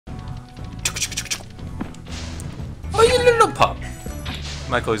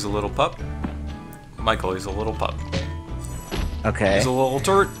Michael, he's a little pup. Michael, he's a little pup. Okay. He's a little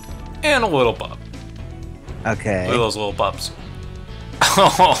turd and a little pup. Okay. Look at those little pups.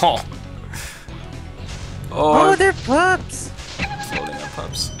 Oh, they're pups! Floating on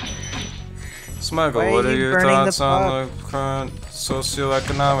pups. So Michael, Why are what are you your burning the thoughts on the current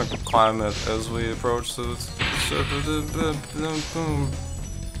socioeconomic climate as we approach the...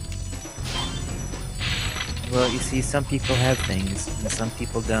 Well, you see, some people have things, and some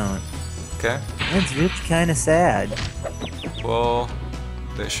people don't. Okay. It's really kind of sad. Well,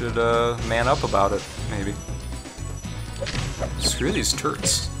 they should man up about it, maybe. Screw these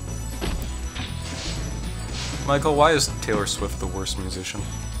turds. Michael, why is Taylor Swift the worst musician?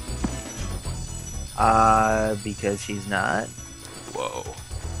 Because she's not. Whoa.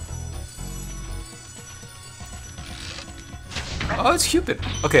 Oh, it's Cupid.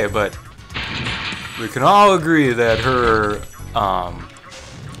 Okay, but we can all agree that her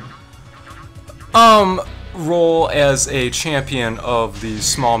role as a champion of the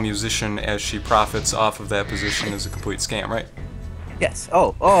small musician as she profits off of that position is a complete scam, right? Yes.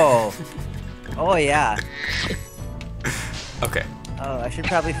 Oh, yeah. Okay. Oh, I should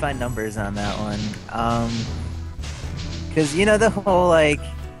probably find numbers on that one. Cause you know the whole like,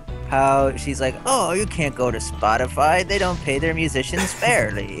 how she's like, oh, you can't go to Spotify, they don't pay their musicians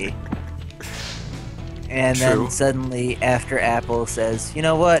fairly. And True. then suddenly, after Apple says, you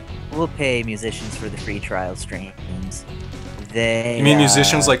know what, we'll pay musicians for the free trial streams. You mean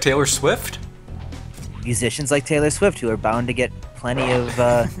musicians like Taylor Swift? Musicians like Taylor Swift, who are bound to get plenty of,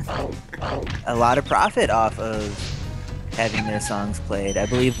 a lot of profit off of having their songs played. I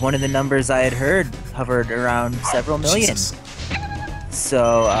believe one of the numbers I had heard hovered around several million. Jesus.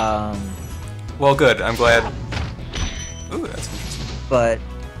 So, Well, good. I'm glad. Ooh, that's interesting. but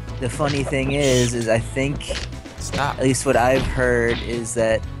the funny thing is I think, Stop. at least what I've heard, is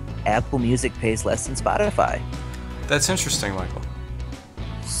that Apple Music pays less than Spotify. That's interesting, Michael.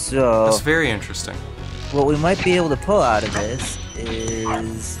 So, That's very interesting. what we might be able to pull out of this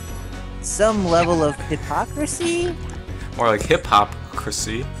is some level of hypocrisy. More like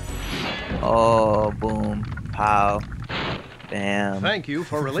hip-hopcracy. Oh, boom, pow, bam. Thank you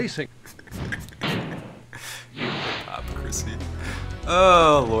for releasing. Hip-hopcracy.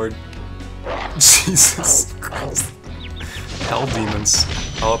 Oh, Lord. Jesus Christ. Hell demons.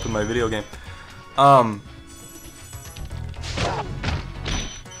 All up in my video game.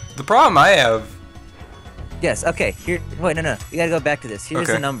 The problem I have... Yes, okay, here, wait, no, you gotta go back to this. Here's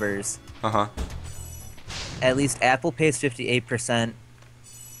Okay. the numbers. Uh-huh. At least Apple pays 58%,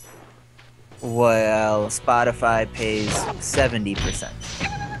 while Spotify pays 70%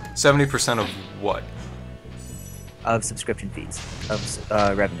 70% of what? of subscription fees,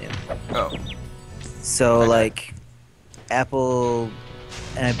 of revenue. Oh. So, Okay. like, Apple,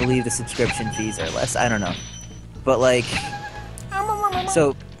 and I believe the subscription fees are less, I don't know. But, like,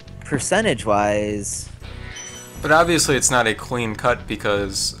 so, percentage-wise... But obviously it's not a clean cut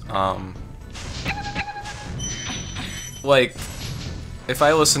because, like, if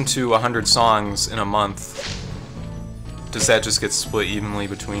I listen to 100 songs in a month, does that just get split evenly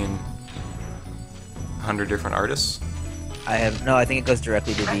between 100 different artists? I think it goes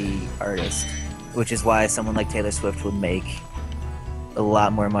directly to the artist, which is why someone like Taylor Swift would make a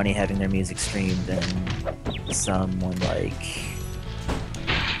lot more money having their music streamed than someone like...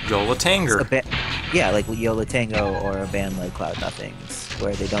 Yola Tanger. Yeah, like Yola Tango or a band like Cloud Nothings,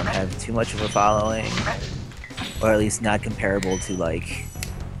 where they don't have too much of a following, or at least not comparable to, like,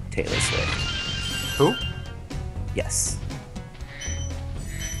 Taylor Swift. Who? Yes.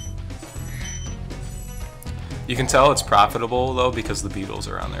 You can tell it's profitable, though, because the Beatles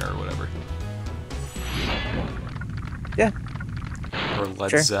are on there or whatever. Yeah. Or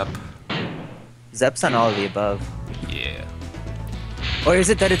Led Sure. Zepp. Zepp's on all of the above. Yeah. Or is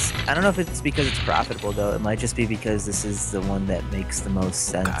it that it's... I don't know if it's because it's profitable, though. It might just be because this is the one that makes the most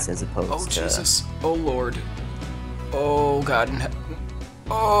sense God. as opposed Oh, to... Jesus. Oh, Lord. Oh, God.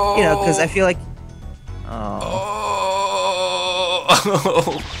 Oh. You know, because I feel like... Oh.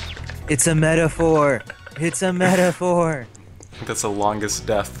 Oh. It's a metaphor. It's a metaphor. I think that's the longest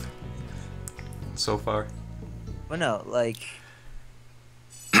death so far. Well, no, like...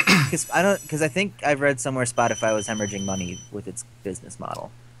 Because I think I've read somewhere Spotify was hemorrhaging money with its business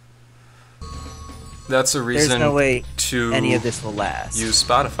model. That's a reason There's no way to any of this will last. use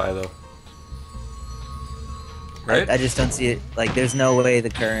Spotify, though. Right? I just don't see it. Like, there's no way the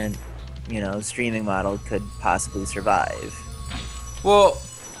current, streaming model could possibly survive. Well,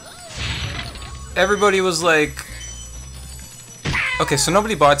 everybody was like... Okay, so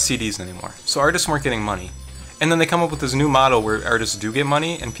nobody bought CDs anymore. So artists weren't getting money. And then they come up with this new model where artists do get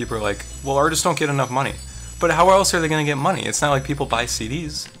money, and people are like, well, artists don't get enough money. But how else are they going to get money? It's not like people buy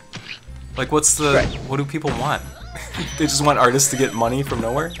CDs. Like, what's the... Right. What do people want? They just want artists to get money from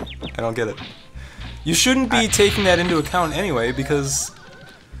nowhere? I don't get it. You shouldn't be taking that into account anyway, because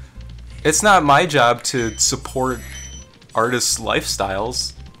it's not my job to support artists'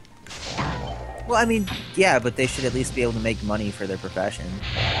 lifestyles. Well, I mean, yeah, but they should at least be able to make money for their profession.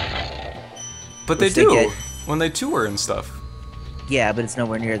 But they do, when they tour and stuff. Yeah, but it's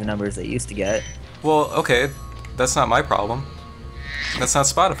nowhere near the numbers they used to get. Well, okay, that's not my problem. That's not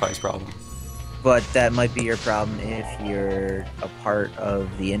Spotify's problem. But that might be your problem if you're a part of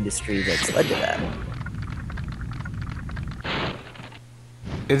the industry that's led to that.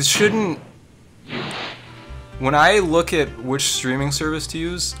 It shouldn't... When I look at which streaming service to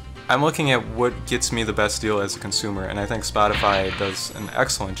use, I'm looking at what gets me the best deal as a consumer, and I think Spotify does an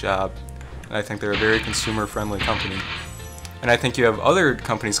excellent job. And I think they're a very consumer-friendly company. And I think you have other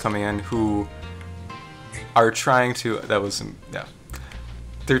companies coming in who are trying to... That was... Yeah.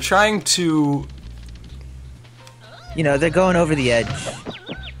 They're trying to... You know, they're going over the edge,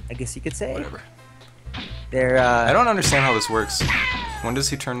 I guess you could say. Whatever. They're, I don't understand how this works. When does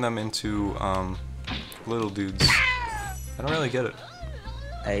he turn them into, little dudes? I don't really get it.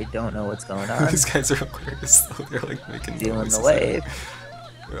 I don't know what's going on. These guys are hilarious, though. They're, like, making Feeling noises. the wave.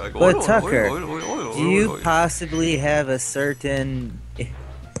 They're like, But Tucker, do you possibly have a certain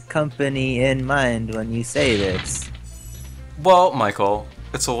company in mind when you say this? Well, Michael,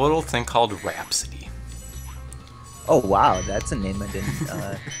 it's a little thing called Rhapsody. Oh wow, that's a name I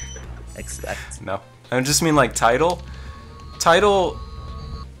didn't expect. No, I just mean like Tidal. Tidal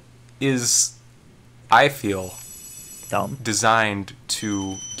is, I feel, Dumb. designed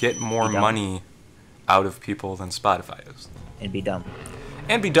to get more money out of people than Spotify is. And be dumb.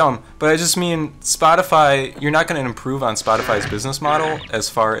 And be dumb, but I just mean Spotify, you're not going to improve on Spotify's business model as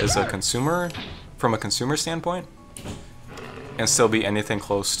far as a consumer, from a consumer standpoint, and still be anything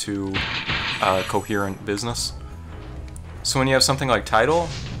close to a coherent business. So when you have something like Tidal,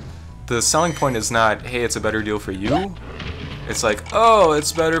 the selling point is not, hey, it's a better deal for you. It's like, oh,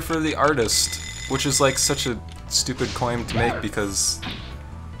 it's better for the artist, which is like such a stupid claim to make because...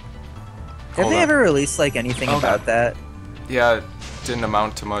 Have they ever released like anything about that? Yeah, it didn't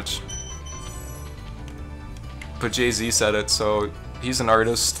amount to much. But Jay-Z said it, so he's an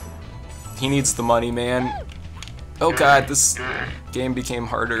artist. He needs the money, man. Oh god, this game became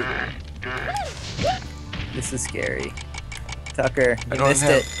harder. This is scary. Tucker, you missed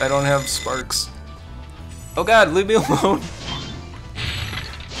it. it. I don't have sparks. Oh god, leave me alone.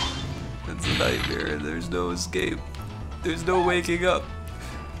 It's a nightmare. There's no escape. There's no waking up.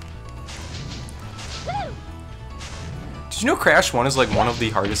 Did you know Crash 1 is like one of the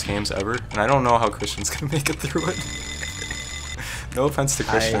hardest games ever? And I don't know how Christian's gonna make it through it. No offense to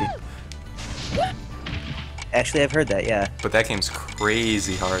Christian. Actually, I've heard that, yeah. But that game's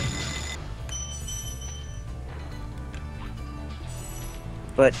crazy hard.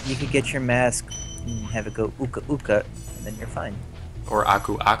 But you could get your mask and have it go uka uka, and then you're fine. Or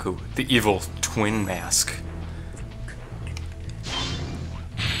Aku Aku, the evil twin mask.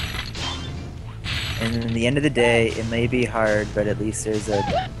 And in the end of the day, it may be hard, but at least there's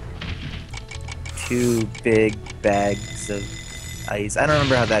a 2 big bags of ice. I don't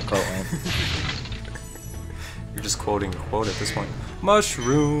remember how that quote went. You're just quoting a quote at this point.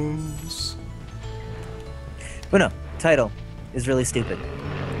 Mushrooms. But no, title is really stupid.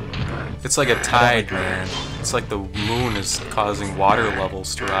 It's like a tide, man. It's like the moon is causing water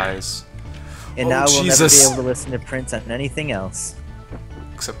levels to rise. And now we'll never be able to listen to Prince on anything else.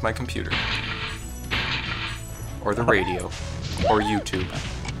 Except my computer. Or the radio. Or YouTube.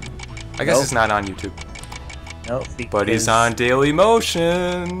 I guess it's not on YouTube. Nope. But he's on Daily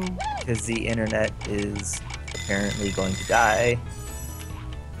Motion. Because the internet is apparently going to die.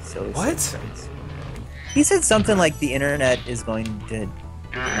 So what? He said something like the internet is going to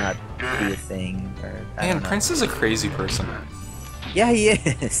not be a thing. Or, Man, Prince is a crazy person. Yeah, he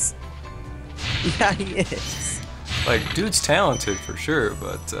is. Yeah, he is. Like, dude's talented for sure,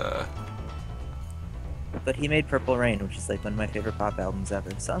 but But he made Purple Rain, which is like one of my favorite pop albums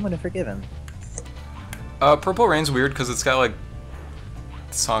ever, so I'm gonna forgive him. Purple Rain's weird because it's got like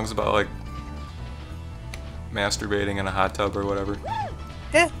songs about like masturbating in a hot tub or whatever.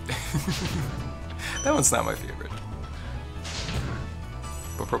 Yeah. That one's not my favorite.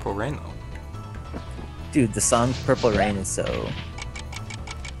 But Purple Rain though. Dude, the song Purple Rain is so...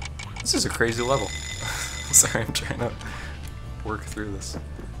 This is a crazy level. Sorry, I'm trying to work through this.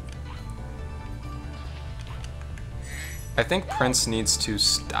 I think Prince needs to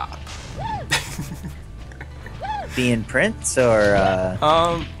stop. being Prince or?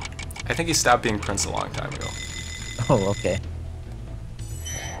 I think he stopped being Prince a long time ago. Oh, okay.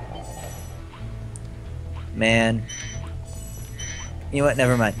 Man. You know what?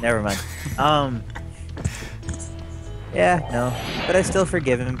 Never mind. Never mind. Yeah, no. But I still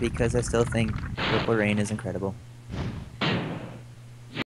forgive him because I still think Purple Rain is incredible.